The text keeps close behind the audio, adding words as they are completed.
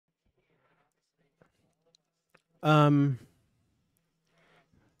Um,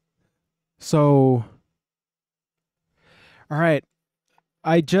 so, all right.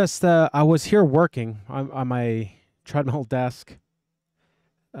 I was here working on my treadmill desk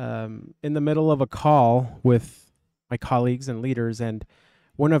in the middle of a call with my colleagues and leaders, and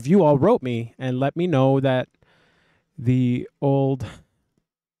one of you all wrote me and let me know that the old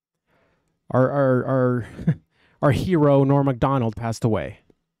our our hero Norm Macdonald passed away.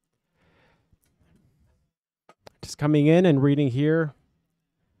 Just coming in and reading here,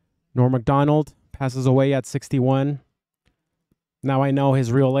 Norm Macdonald passes away at 61. Now I know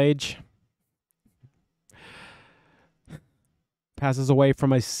his real age. Passes away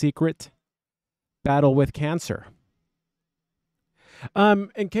from a secret battle with cancer.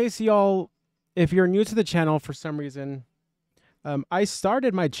 In case y'all, if you're new to the channel for some reason, I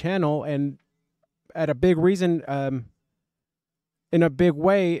started my channel and at a big reason, in a big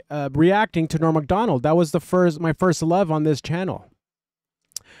way, reacting to Norm Macdonald. That was my first love on this channel.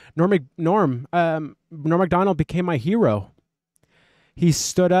 Norm Macdonald became my hero. He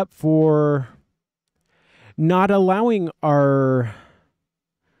stood up for not allowing our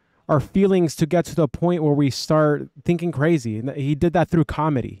feelings to get to the point where we start thinking crazy. He did that through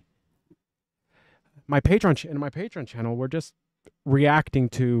comedy. My Patreon channel, we're just reacting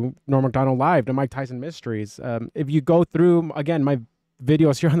to Norm Macdonald live, the Mike Tyson mysteries. If you go through again my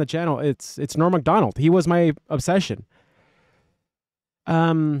videos here on the channel, it's Norm Macdonald. He was my obsession.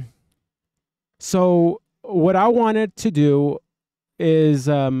 So what I wanted to do is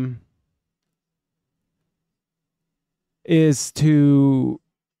to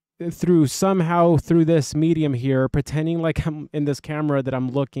through this medium here, pretending like I'm in this camera that I'm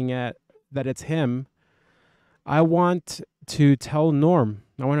looking at, that it's him. I want to tell Norm,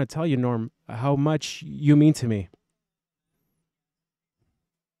 I want to tell you, Norm, how much you mean to me.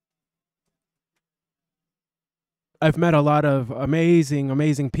 I've met a lot of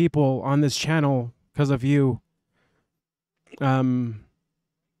amazing people on this channel because of you.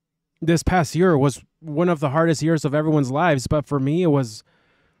 This past year was one of the hardest years of everyone's lives, but for me, it was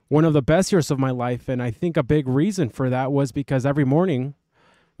one of the best years of my life. And I think a big reason for that was because every morning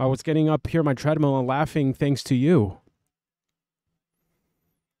I was getting up here on my treadmill and laughing thanks to you.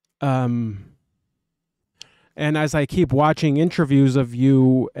 And as I keep watching interviews of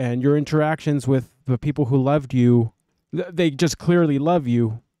you and your interactions with the people who loved you, they just clearly love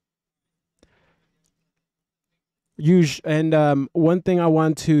you. One thing I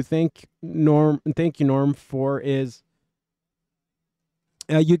want to thank you, Norm, for is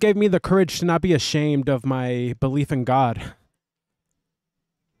you gave me the courage to not be ashamed of my belief in God.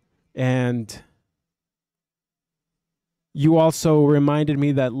 And you also reminded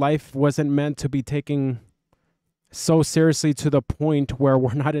me that life wasn't meant to be taken so seriously to the point where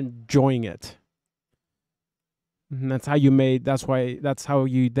we're not enjoying it. And that's how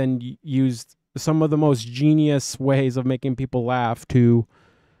you then used some of the most genius ways of making people laugh to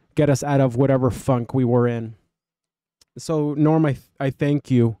get us out of whatever funk we were in. So, Norm, I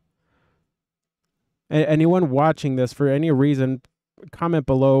thank you. Anyone watching this for any reason, comment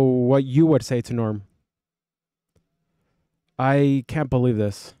below what you would say to Norm. I can't believe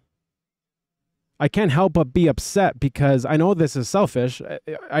this. I can't help but be upset because I know this is selfish.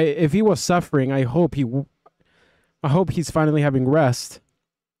 If he was suffering, I hope he's finally having rest.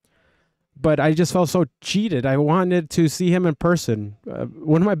 But I just felt so cheated. I wanted to see him in person.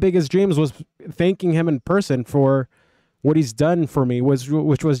 One of my biggest dreams was thanking him in person for what he's done for me,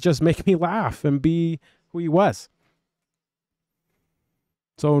 which was just make me laugh and be who he was.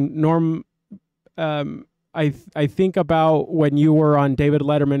 So, Norm, I think about when you were on David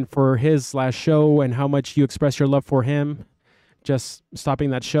Letterman for his last show and how much you expressed your love for him, just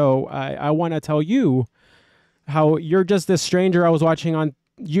stopping that show. I want to tell you how you're just this stranger I was watching on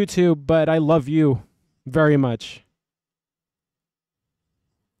YouTube, but I love you very much.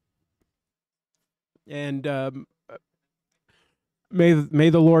 And may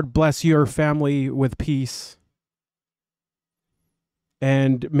the Lord bless your family with peace.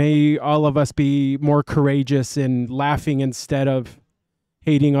 And may all of us be more courageous in laughing instead of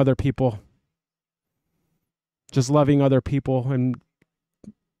hating other people. Just loving other people and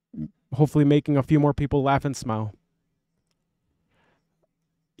hopefully making a few more people laugh and smile.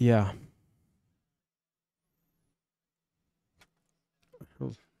 Yeah.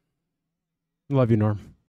 Love you, Norm.